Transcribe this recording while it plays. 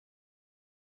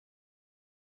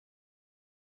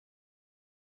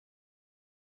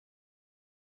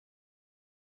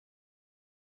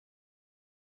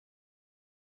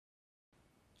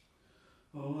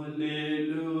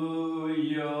Hallelujah,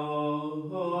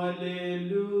 hallelujah,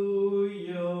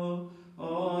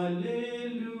 hallelujah.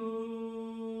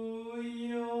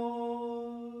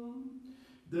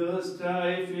 The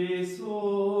strife is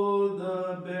o'er,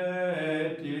 the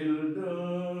battle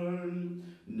done.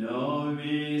 Now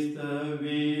is the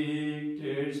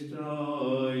victor's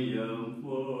triumph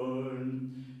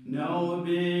won. Now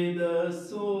be the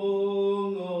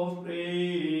song of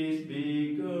praise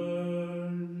begun.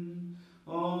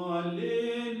 Hallelujah,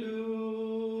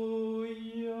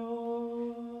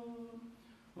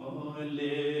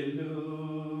 hallelujah,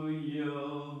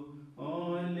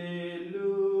 hallelujah,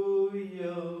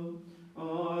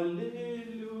 hallelujah.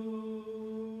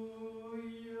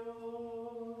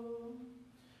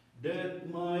 Death,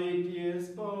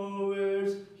 mightiest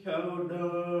powers have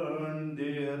done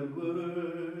their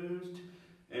worst,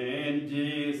 and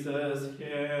Jesus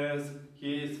has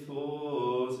his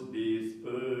foes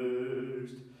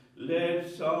dispersed. Let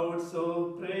shouts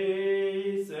of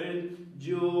praise and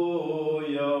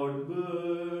joy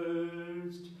outburst.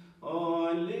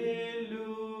 Alleluia,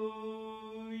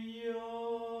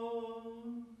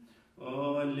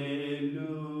 alleluia,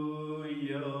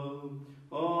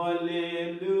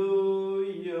 alleluia,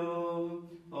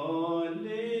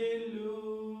 alleluia.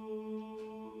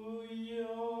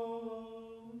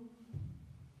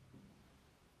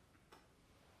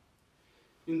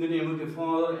 In the name of the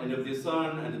Father, and of the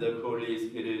Son, and of the Holy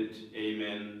Spirit.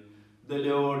 Amen. The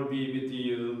Lord be with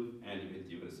you, and with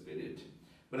your spirit.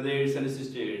 Brothers and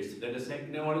sisters, let us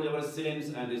acknowledge our sins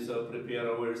and so prepare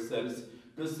ourselves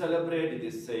to celebrate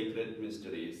these sacred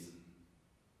mysteries.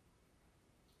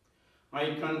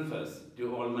 I confess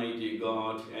to Almighty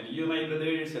God and you, my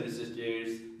brothers and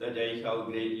sisters, that I have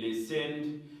greatly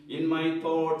sinned in my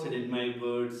thoughts and in my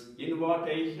words, in what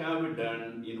I have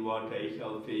done, in what I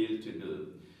have failed to do.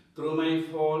 Through my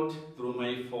fault, through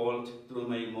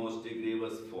my most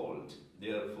grievous fault.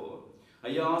 Therefore,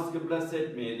 I ask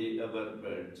Blessed Mary, ever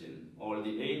Virgin, all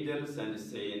the angels and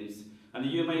saints, and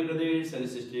you, my brothers and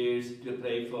sisters, to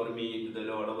pray for me to the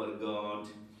Lord our God.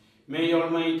 May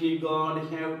Almighty God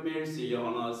have mercy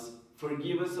on us,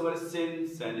 forgive us our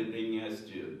sins, and bring us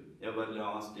to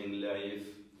everlasting life.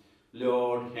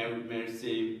 Lord, have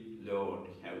mercy. Lord,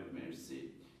 have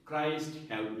mercy. Christ,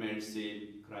 have mercy.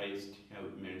 Christ,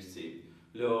 have mercy.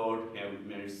 Lord, have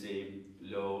mercy.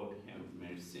 Lord, have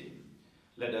mercy.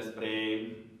 Let us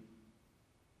pray.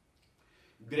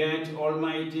 Grant,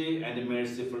 Almighty and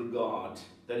merciful God,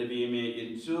 that we may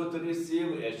in truth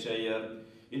receive a share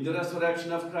in the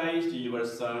resurrection of Christ, your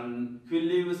Son, who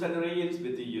lives and reigns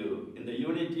with you in the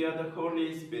unity of the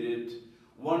Holy Spirit,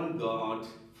 one God,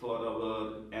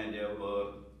 forever and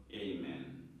ever. Amen.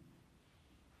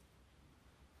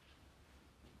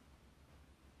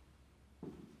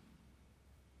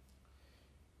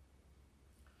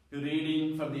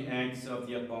 Reading from the Acts of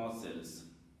the Apostles.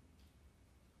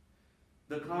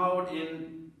 The crowd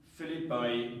in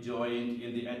Philippi joined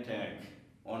in the attack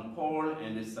on Paul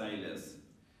and Silas,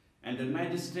 and the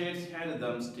magistrates had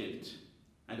them stripped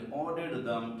and ordered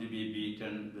them to be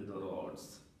beaten with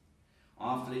rods.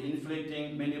 After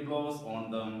inflicting many blows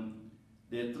on them,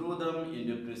 they threw them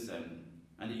into prison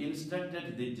and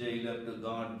instructed the jailer to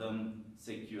guard them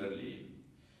securely.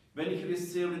 When he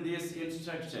received these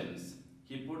instructions,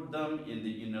 he put them in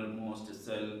the innermost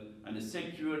cell and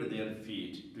secured their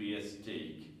feet to a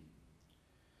stake.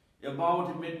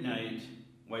 About midnight,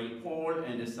 while Paul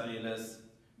and Silas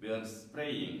were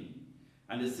praying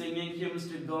and singing hymns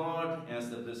to God as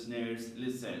the prisoners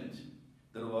listened,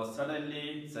 there was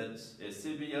suddenly such a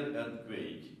severe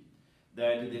earthquake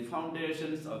that the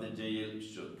foundations of the jail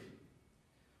shook.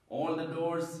 All the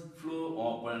doors flew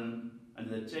open and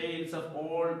the chains of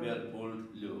all were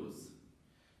pulled loose.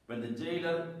 When the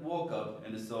jailer woke up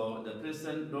and saw the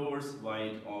prison doors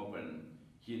wide open,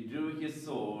 he drew his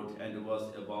sword and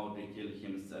was about to kill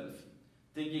himself,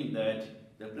 thinking that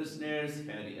the prisoners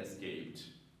had escaped.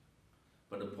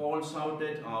 But Paul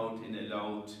shouted out in a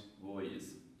loud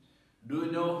voice, "Do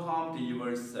no harm to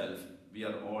yourself, we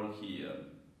are all here."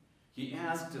 He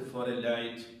asked for a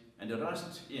light and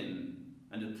rushed in,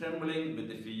 and trembling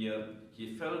with fear,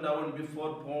 he fell down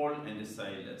before Paul and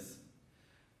Silas.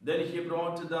 Then he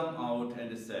brought them out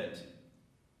and said,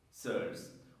 "Sirs,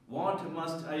 what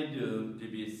must I do to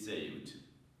be saved?"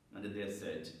 And they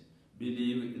said,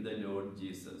 "Believe in the Lord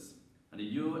Jesus, and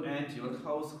you and your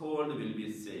household will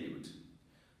be saved."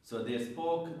 So they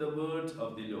spoke the word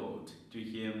of the Lord to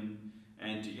him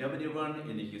and to everyone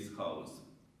in his house.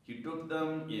 He took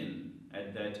them in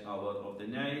at that hour of the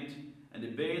night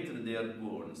and bathed their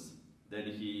wounds. Then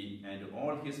he and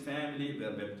all his family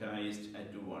were baptized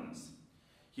at once.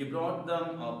 He brought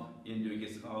them up into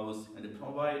his house and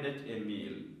provided a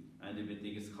meal, and with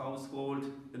his household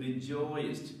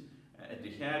rejoiced at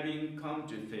having come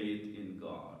to faith in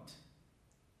God.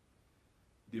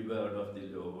 The word of the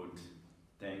Lord.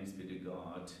 Thanks be to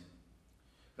God.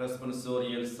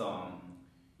 Responsorial Psalm.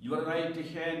 Your right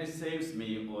hand saves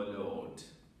me, O Lord.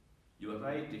 Your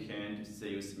right hand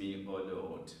saves me, O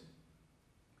Lord.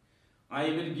 I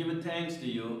will give thanks to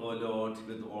you, O Lord,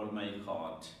 with all my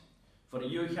heart. For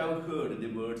you have heard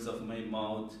the words of my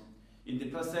mouth. In the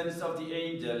presence of the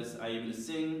angels I will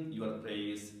sing your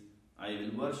praise. I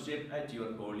will worship at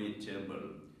your holy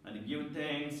temple and give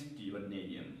thanks to your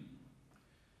name.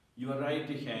 Your right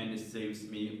hand saves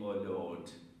me, O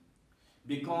Lord.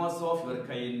 Because of your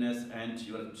kindness and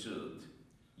your truth,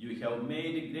 you have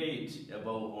made great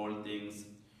above all things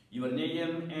your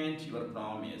name and your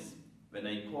promise. When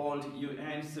I called, you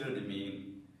answered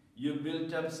me. You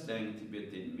built up strength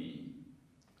within me.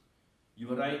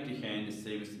 Your right hand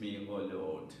saves me, O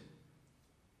Lord.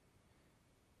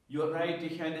 Your right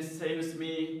hand saves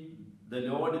me. The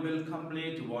Lord will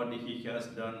complete what he has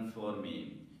done for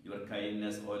me. Your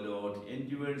kindness, O Lord,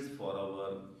 endures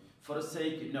forever.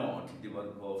 Forsake not the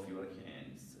work of your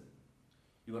hands.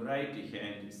 Your right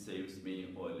hand saves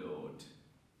me, O Lord.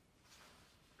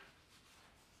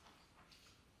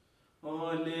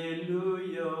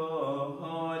 Hallelujah,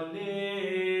 hallelujah,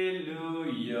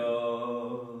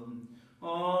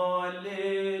 hallelujah,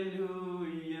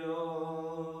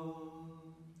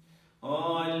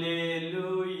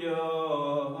 hallelujah,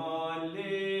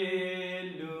 hallelujah,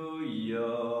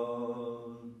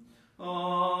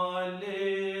 hallelujah.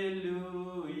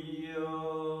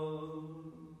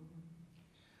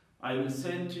 I will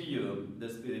send to you the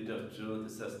Spirit of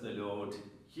truth, says the Lord.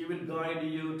 He will guide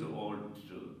you to all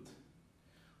truth.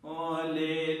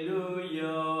 Hallelujah,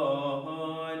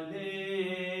 hallelujah,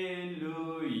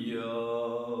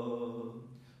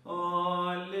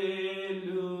 hallelujah.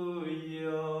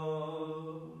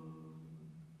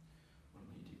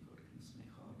 Almighty God, cleanse my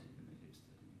heart and my lips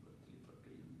that I may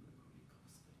worthily proclaim your holy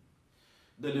gospel.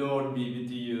 The Lord be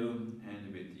with you and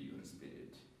with your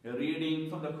spirit. A reading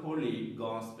from the Holy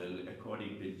Gospel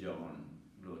according to John.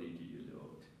 Glory to you,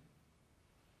 Lord.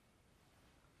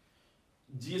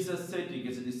 Jesus said to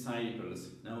his disciples,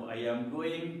 Now I am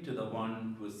going to the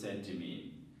one who sent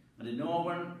me, and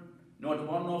not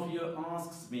one of you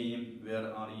asks me,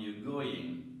 Where are you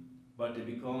going? But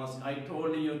because I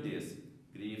told you this,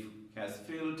 grief has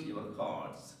filled your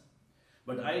hearts.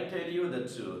 But I tell you the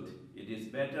truth, it is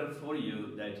better for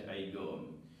you that I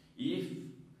go. If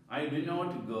I do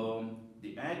not go,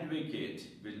 the advocate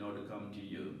will not come to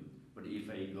you. But if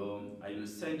I go, I will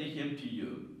send him to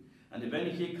you. And when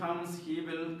he comes, he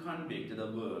will convict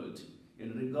the world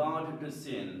in regard to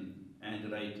sin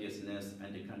and righteousness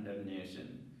and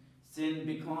condemnation. Sin,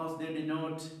 because they do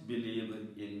not believe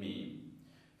in me.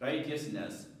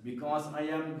 Righteousness, because I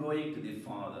am going to the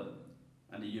Father,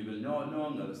 and you will no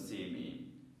longer see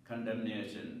me.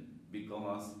 Condemnation,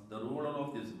 because the ruler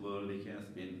of this world has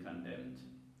been condemned.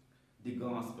 The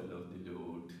Gospel of the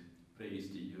Lord. Praise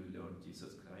to you, Lord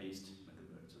Jesus Christ. May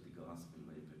the words of the Gospel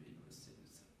wipe away our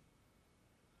sins.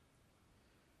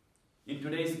 In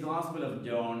today's Gospel of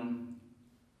John,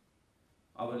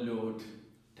 our Lord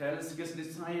tells his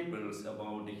disciples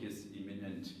about his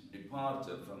imminent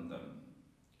departure from them.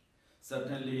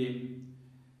 Certainly,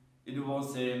 it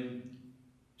was a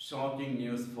shocking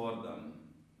news for them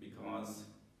because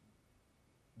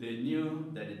they knew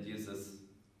that Jesus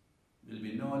will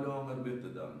be no longer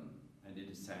with them, and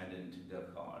it saddened their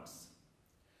hearts.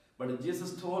 But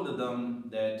Jesus told them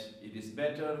that it is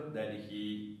better that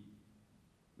he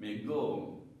may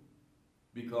go,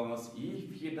 because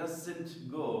if he doesn't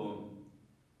go,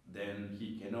 then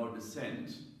he cannot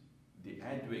send the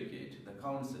advocate, the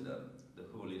counselor, the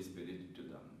Holy Spirit to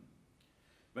them.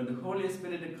 When the Holy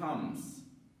Spirit comes,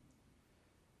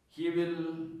 he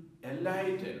will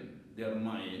enlighten their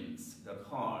minds, their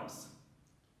hearts,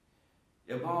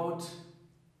 about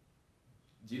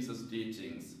Jesus'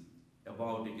 teachings,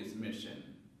 about his mission,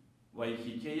 why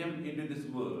he came into this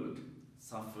world,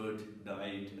 suffered,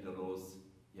 died, and rose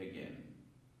again.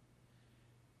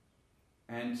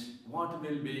 And what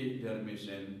will be their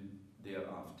mission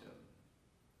thereafter?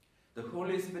 The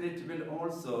Holy Spirit will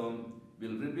also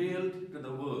reveal to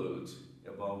the world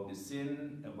about the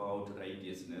sin, about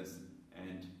righteousness,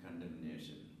 and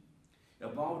condemnation.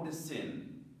 About the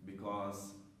sin,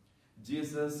 because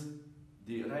Jesus,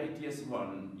 the righteous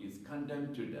one, is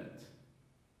condemned to death.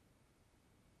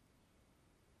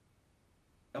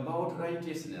 About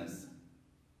righteousness,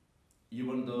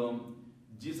 even though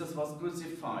Jesus was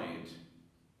crucified,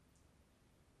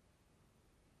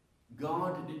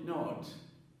 God did not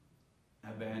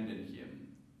abandon him.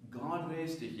 God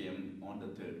raised him on the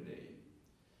third day.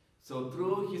 So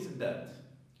through his death,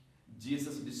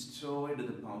 Jesus destroyed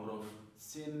the power of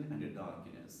sin and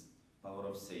darkness, power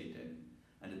of Satan.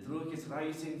 And through his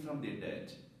rising from the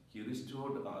dead, he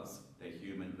restored us, the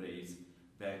human race,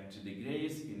 back to the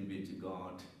grace in which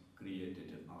God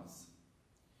created us.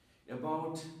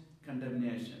 About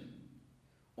condemnation,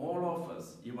 all of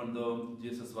us, even though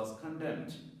Jesus was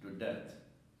condemned to death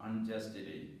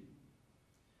unjustly,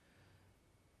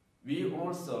 we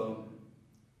also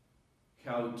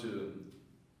have to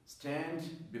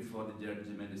stand before the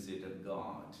judgment seat of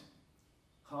God.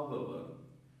 However,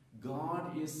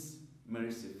 God is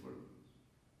merciful.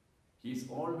 He is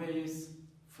always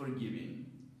forgiving.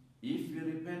 If we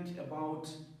repent about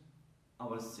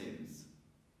our sins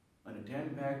and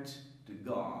turn back to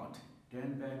God,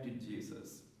 turn back to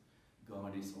Jesus,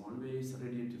 God is always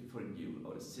ready to forgive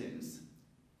our sins.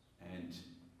 And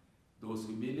those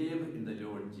who believe in the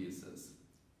Lord Jesus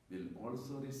will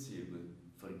also receive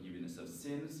forgiveness of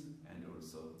sins and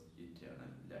also eternal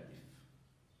life.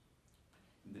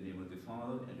 In the name of the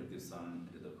Father, and of the Son,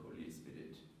 and of the Holy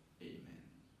Spirit. Amen.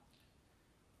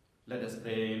 Let us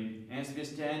pray. As we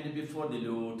stand before the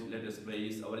Lord, let us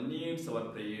place our needs, our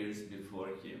prayers before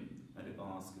him, and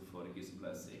ask for his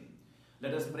blessing.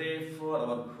 Let us pray for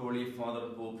our Holy Father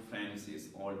Pope Francis,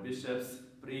 all bishops,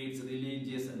 priests,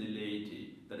 religious, and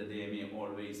laity, that they may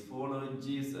always follow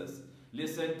Jesus,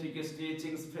 listen to his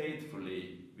teachings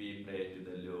faithfully. We pray to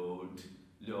the Lord.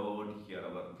 Lord, hear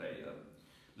our prayer.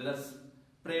 Let us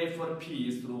pray for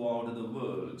peace throughout the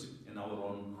world, in our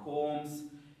own homes,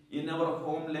 in our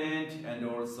homeland, and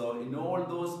also in all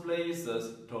those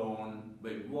places torn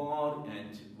by war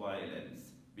and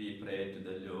violence. We pray to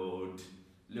the Lord.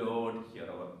 Lord, hear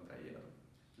our prayer.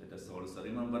 Let us also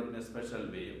remember in a special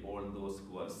way all those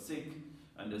who are sick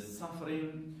and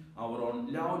suffering, our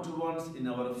own loved ones in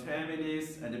our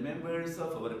families and members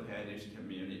of our parish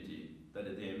community,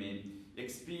 that they may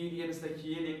experience the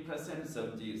healing presence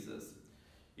of Jesus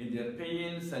in their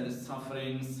pains and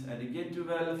sufferings and get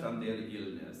well from their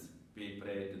illness. We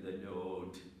pray to the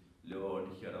Lord. Lord,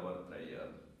 hear our prayer.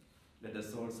 Let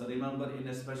us also remember in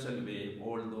a special way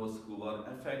all those who are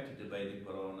affected by the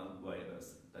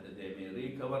coronavirus, that they may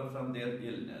recover from their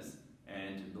illness,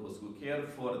 and those who care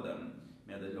for them,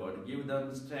 may the Lord give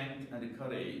them strength and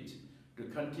courage to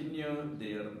continue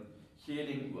their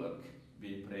healing work.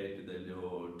 We pray to the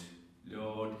Lord.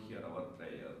 Lord, hear our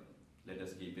prayer. Let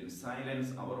us keep in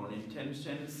silence our own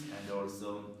intentions and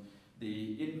also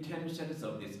the intentions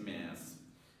of this Mass.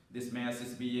 This Mass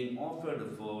is being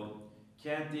offered for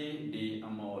Kathy D.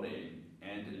 Amore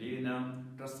and Lena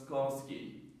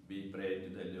Truskowski. We pray to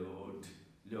the Lord.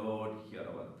 Lord, hear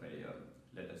our prayer.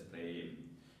 Let us pray.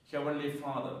 Heavenly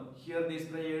Father, hear these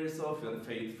prayers of your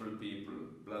faithful people.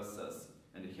 Bless us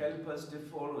and help us to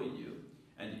follow you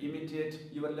and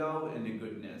imitate your love and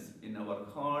goodness in our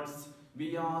hearts.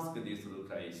 We ask this through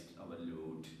Christ our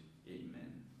Lord. Amen.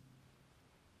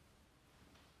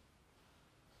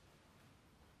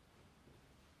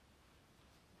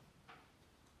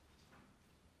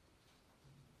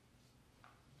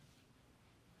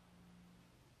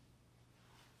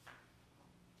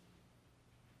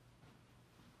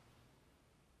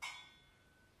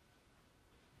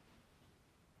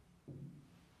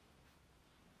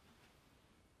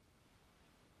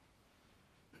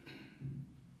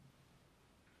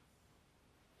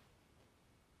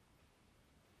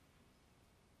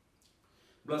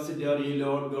 Blessed are you,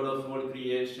 Lord God of all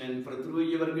creation, for through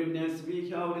your goodness we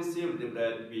have received the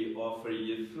bread. We offer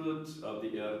you fruit of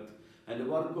the earth and the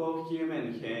work of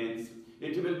human hands.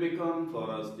 It will become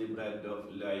for us the bread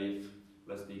of life.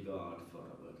 Blessed be God forever.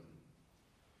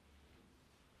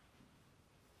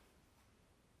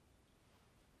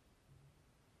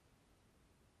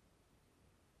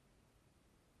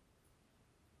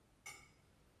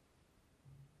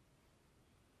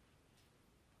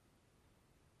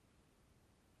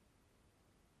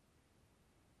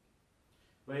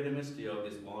 By the mystery of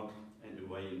this water and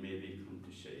wine may we come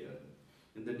to share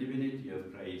in the divinity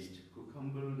of Christ, who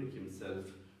humbled himself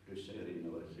to share in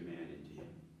our humanity.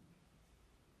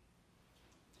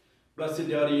 Blessed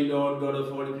are you, Lord God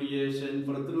of all creation,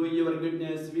 for through your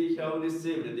goodness we have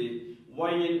received the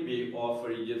wine. We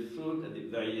offer you fruit of the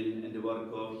vine and the work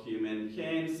of human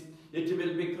hands. It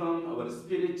will become our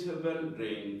spiritual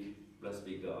drink. Blessed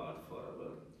be God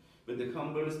forever. With the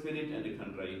humble spirit and the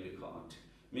contrite heart,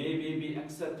 may we be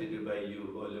accepted by you,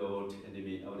 O Lord, and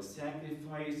may our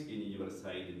sacrifice in your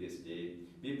sight this day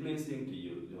be pleasing to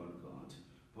you, Lord God.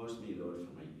 Wash me, Lord,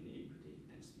 from my iniquity,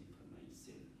 cleanse me from my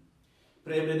sin.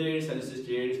 Pray, brothers and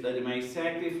sisters, that my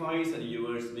sacrifice and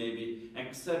yours may be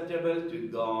acceptable to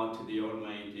God, the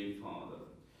Almighty Father.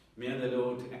 May the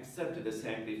Lord accept the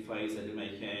sacrifice at my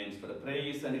hands for the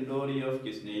praise and glory of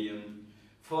his name,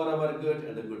 for our good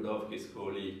and the good of his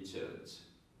holy church.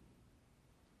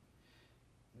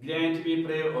 Grant, we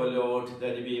pray, O Lord,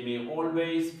 that we may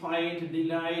always find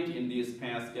delight in these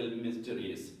paschal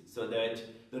mysteries, so that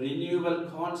the renewal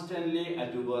constantly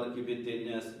at work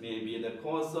within us may be the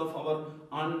cause of our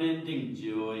unending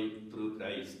joy through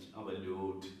Christ our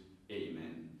Lord.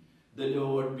 Amen. The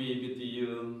Lord be with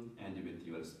you and with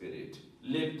your spirit.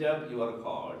 Lift up your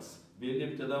hearts. We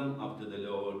lift them up to the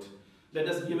Lord. Let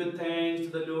us give thanks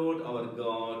to the Lord our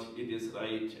God. It is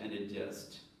right and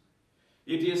just.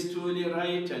 It is truly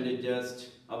right and just,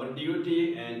 our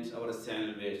duty and our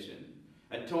salvation,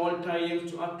 at all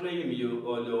times to acclaim you,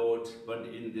 O Lord, but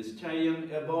in this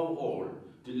time above all,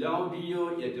 to laud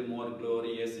you yet more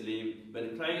gloriously,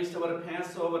 when Christ our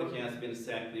Passover has been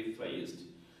sacrificed.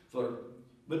 For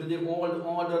with the old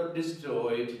order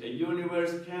destroyed, a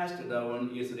universe cast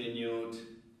down is renewed,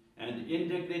 and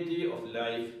integrity of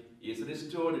life is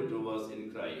restored to us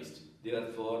in Christ.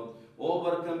 Therefore,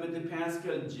 overcome with the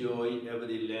paschal joy,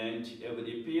 every land,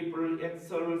 every people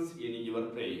exults in your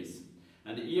praise.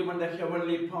 And even the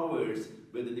heavenly powers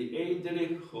with the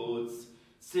angelic hosts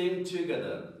sing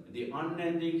together the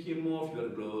unending hymn of your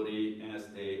glory as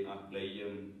they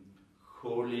acclaim,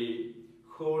 Holy,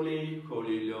 holy,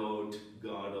 holy Lord,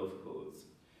 God of hosts.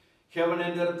 Heaven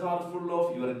and earth are full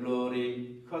of your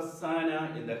glory.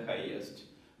 Hosanna in the highest.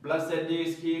 Blessed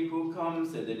is he who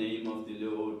comes in the name of the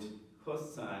Lord.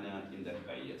 Hosanna in the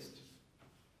highest.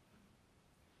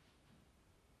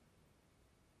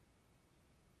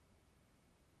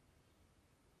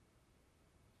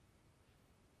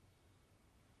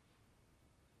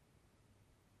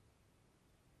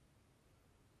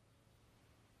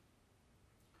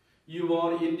 You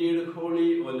are indeed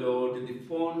holy, O Lord, the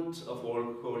fount of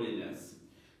all holiness.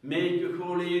 Make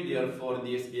holy, therefore,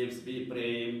 these gifts, we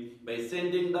pray, by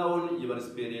sending down your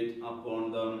Spirit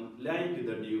upon them like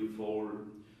the dewfall,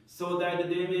 so that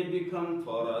they may become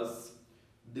for us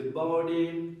the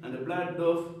body and the blood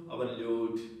of our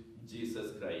Lord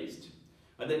Jesus Christ.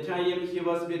 At the time he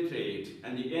was betrayed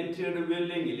and he entered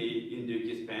willingly into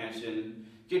his passion,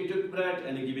 he took bread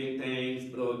and giving thanks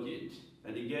broke it,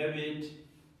 and he gave it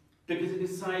to his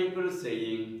disciples,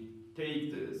 saying,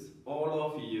 Take this, all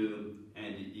of you,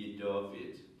 and eat of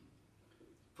it.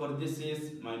 For this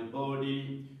is my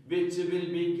body, which will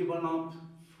be given up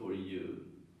for you.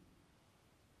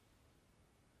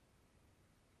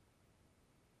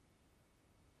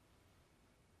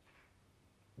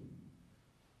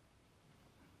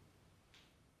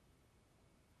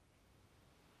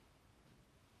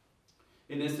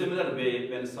 In a similar way,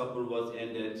 when supper was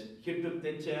ended, he took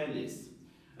the chalice,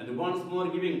 and once more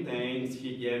giving thanks,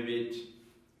 he gave it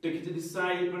to his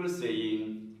disciples,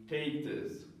 saying, Take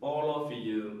this, all of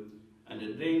you, and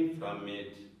drink from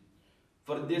it.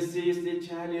 For this is the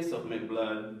chalice of my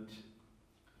blood,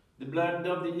 the blood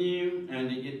of the new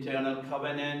and the eternal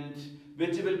covenant,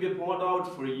 which will be poured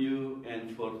out for you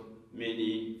and for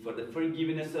many for the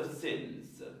forgiveness of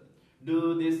sins.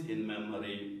 Do this in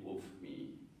memory of me.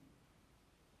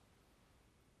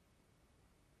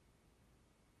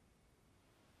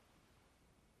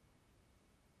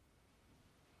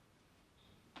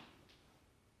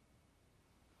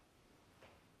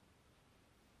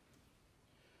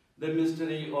 The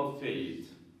mystery of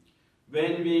faith.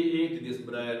 When we eat this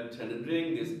bread and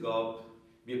drink this cup,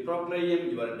 we proclaim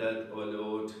your death, O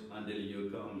Lord, until you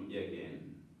come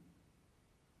again.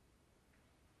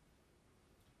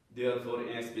 Therefore,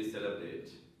 as we celebrate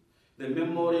the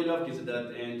memorial of his death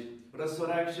and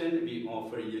resurrection, we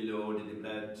offer you, Lord, the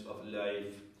bread of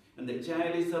life and the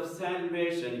chalice of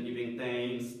salvation, giving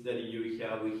thanks that you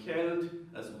have held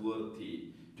us worthy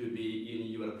to be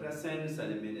in your presence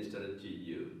and minister to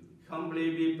you. Humbly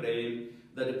we pray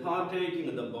that partaking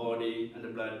of the body and the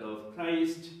blood of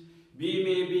Christ, we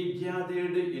may be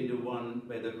gathered into one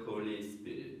by the Holy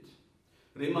Spirit.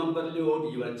 Remember,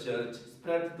 Lord, your church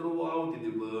spread throughout the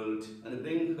world and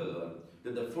bring her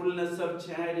to the fullness of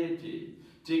charity,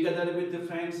 together with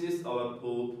Francis, our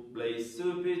Pope, Blaise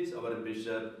Supich, our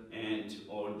Bishop, and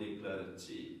all the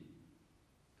clergy.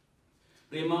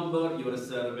 Remember your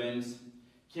servants,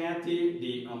 Kathy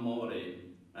D. Amore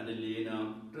and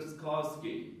Elena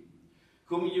Truskowski,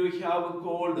 whom you have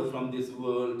called from this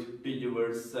world to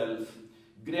yourself.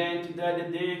 Grant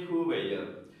that they who were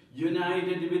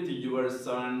united with your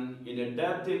Son in a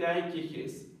death like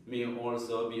his may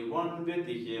also be one with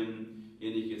him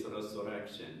in his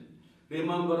resurrection.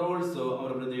 Remember also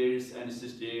our brothers and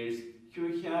sisters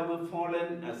who have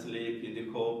fallen asleep in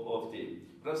the hope of the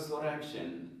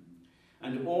resurrection,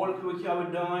 and all who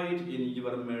have died in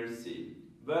your mercy.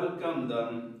 Welcome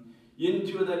them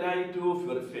into the light of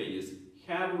your face.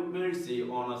 Have mercy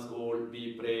on us all,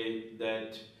 we pray,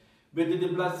 that with the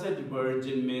Blessed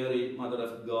Virgin Mary, Mother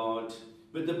of God,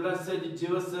 with the Blessed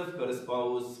Joseph, her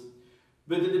spouse,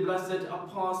 with the blessed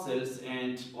apostles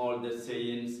and all the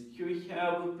saints who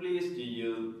have pleased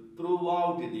you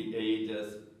throughout the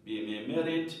ages, we may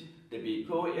merit to be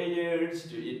co-heirs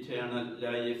to eternal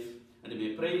life, and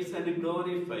may praise and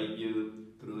glorify you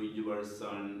through your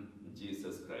Son,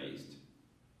 Jesus Christ.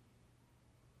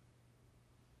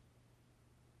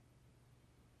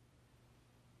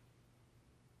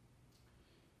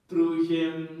 Through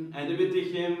him, and with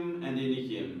him, and in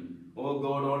him, O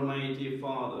God, Almighty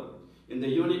Father, in the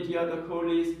unity of the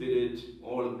Holy Spirit,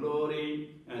 all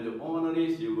glory and honor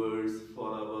is yours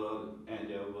forever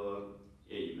and ever.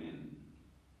 Amen.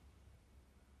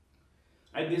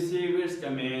 At the Saviour's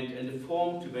command and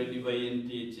formed by divine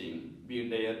teaching, we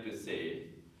dare to say,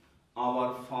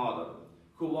 Our Father,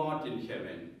 who art in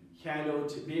heaven,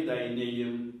 hallowed be thy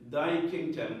name, thy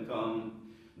kingdom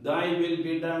come, thy will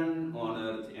be done on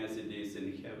earth as it is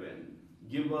in heaven.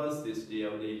 Give us this day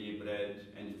our daily bread,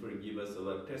 and forgive us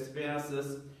our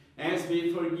trespasses, as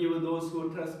we forgive those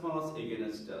who trespass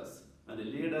against us. And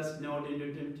lead us not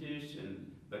into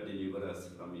temptation, but deliver us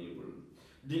from evil.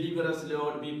 Deliver us,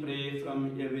 Lord, we pray,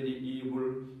 from every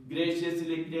evil.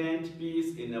 Graciously grant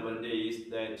peace in our days,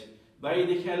 that by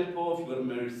the help of your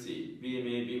mercy we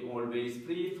may be always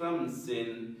free from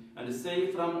sin and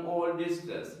safe from all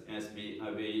distress, as we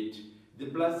await the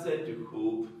blessed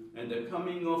hope and the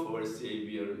coming of our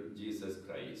Savior, Jesus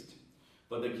Christ.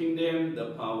 For the kingdom,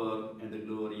 the power, and the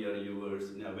glory are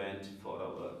yours now and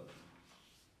forever.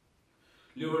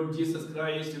 Lord Jesus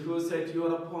Christ, who said to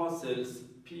your apostles,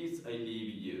 Peace I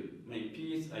leave you, my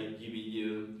peace I give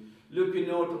you, look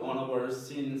not on our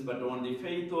sins, but on the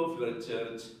faith of your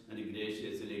church, and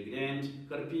graciously grant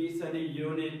her peace and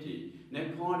unity, in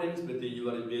accordance with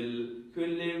your will, who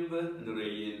live and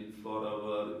reign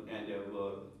forever and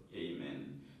ever.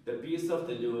 Amen. The peace of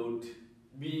the Lord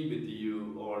be with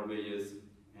you always,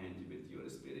 and with your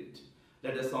spirit.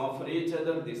 Let us offer each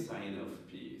other the sign of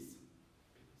peace.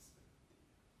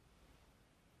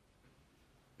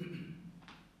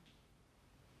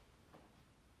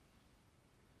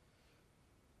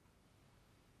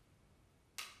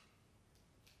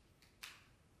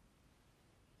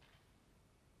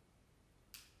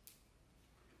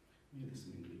 May this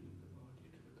mingling of the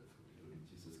body and blood of our Lord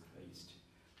Jesus Christ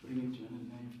bring eternal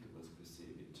life to us who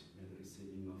receive it. May the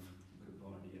receiving of your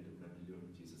body and the blood of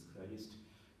Lord Jesus Christ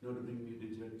not bring me to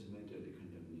judgment and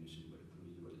condemnation, but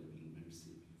through your loving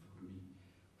mercy before me,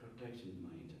 protection,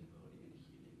 mind and body, and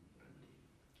healing remedy.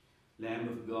 Lamb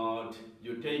of God,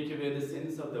 you take away the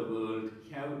sins of the world,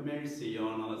 have mercy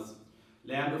on us.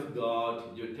 Lamb of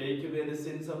God, you take away the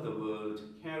sins of the world,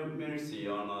 have mercy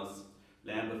on us.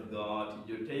 Lamb of God,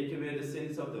 you take away the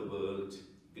sins of the world,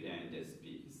 grant us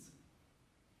peace.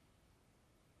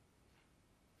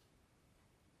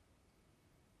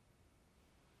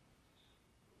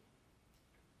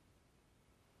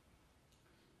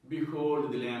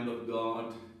 Behold the Lamb of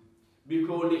God.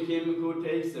 Behold him who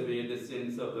takes away the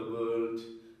sins of the world.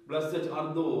 Blessed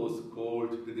are those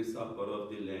called to the supper of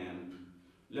the Lamb.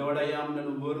 Lord, I am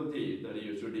not worthy that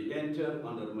you should enter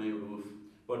under my roof,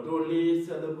 but only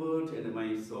say the word, and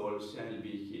my soul shall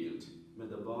be healed. May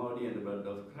the body and blood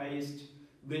of Christ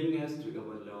bring us to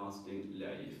everlasting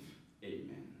life.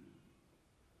 Amen.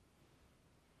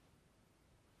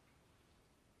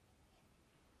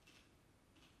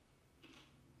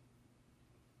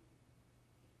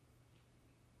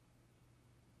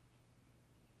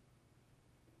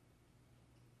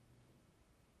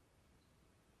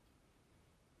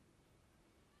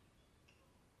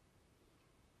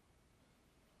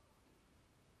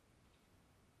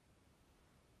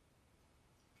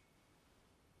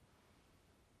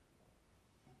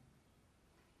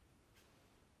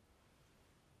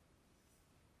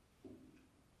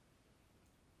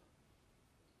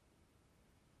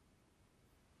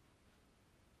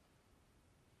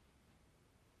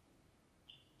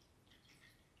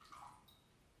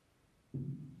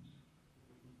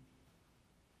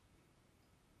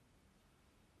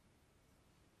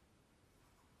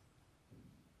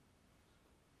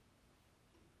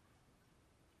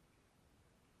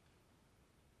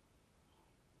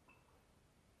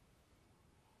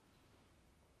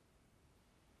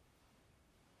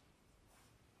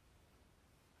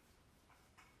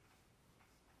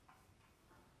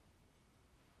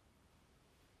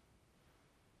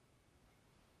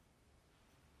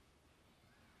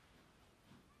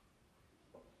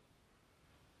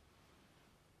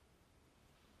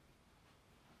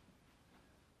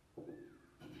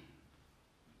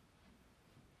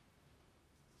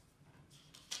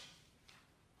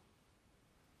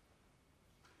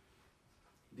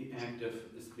 act of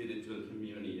spiritual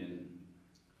communion.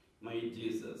 My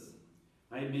Jesus,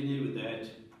 I believe that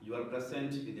you are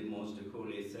present in the most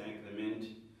holy sacrament.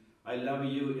 I love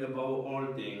you above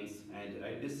all things, and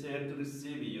I desire to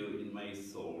receive you in my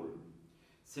soul.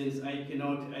 Since I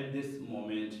cannot at this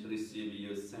moment receive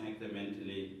you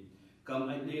sacramentally, come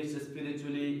at least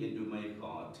spiritually into my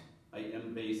heart. I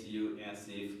embrace you as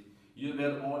if you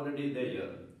were already there,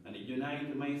 and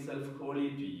unite myself wholly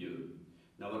to you.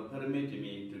 Now permit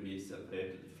me to be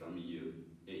separated from you.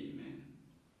 Amen.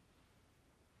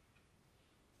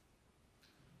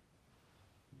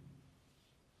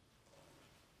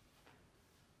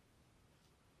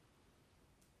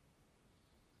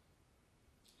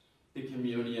 The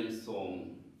Communion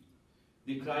Song.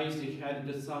 The Christ had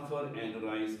to suffer and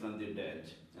rise from the dead,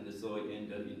 and so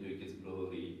enter into his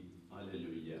glory.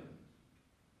 Alleluia.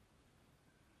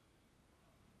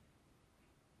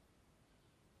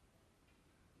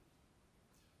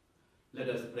 Let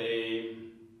us pray.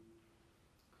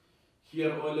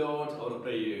 Hear, O Lord, our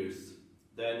prayers,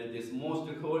 that this most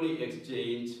holy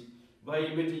exchange by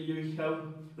which you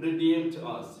have redeemed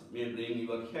us may bring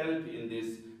your help in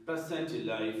this present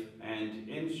life and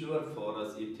ensure for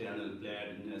us eternal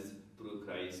gladness through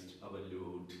Christ our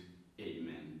Lord.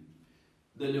 Amen.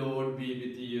 The Lord be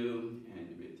with you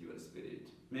and with your spirit.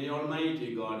 May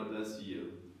Almighty God bless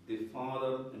you, the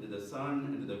Father, and the Son,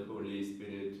 and the Holy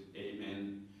Spirit.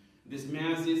 Amen. This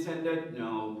Mass is ended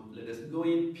now. Let us go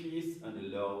in peace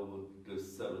and love to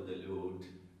serve the Lord.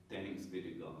 Thanks be to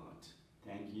God.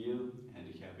 Thank you, and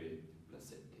have a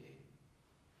blessed day.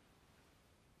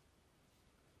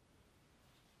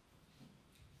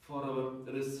 For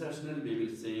our recessional, we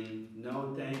will sing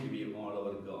Now Thank We All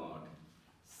Our God.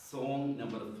 Song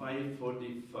number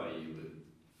 545.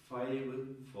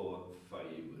 545.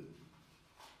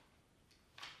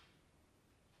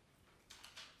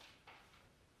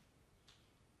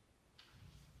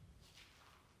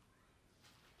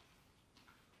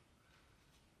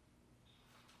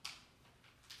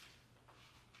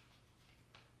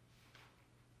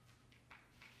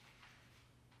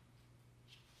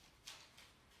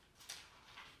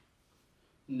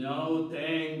 Now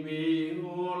thank we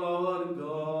all our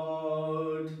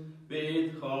God,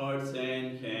 with hearts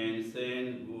and hands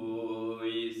and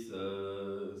voices,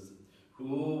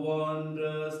 who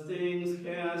wondrous things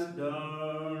has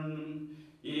done,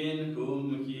 in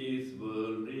whom his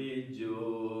world rejoices,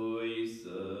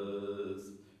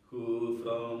 who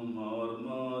from our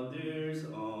mother's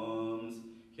arms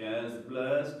has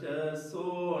blessed us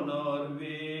on our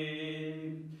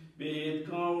way, with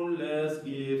countless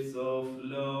gifts of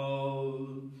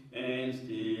love, and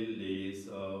still is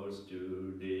ours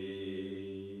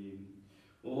today.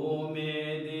 Oh,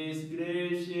 may this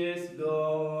gracious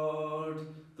God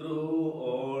through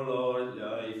all our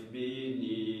life be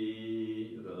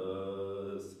near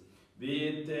us,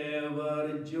 with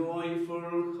ever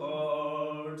joyful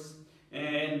hearts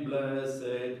and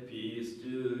blessed peace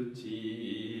to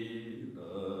cheer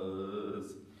us,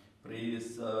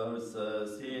 preserves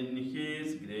us in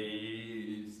his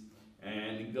grace,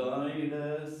 and guide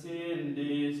us in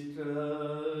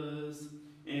distress.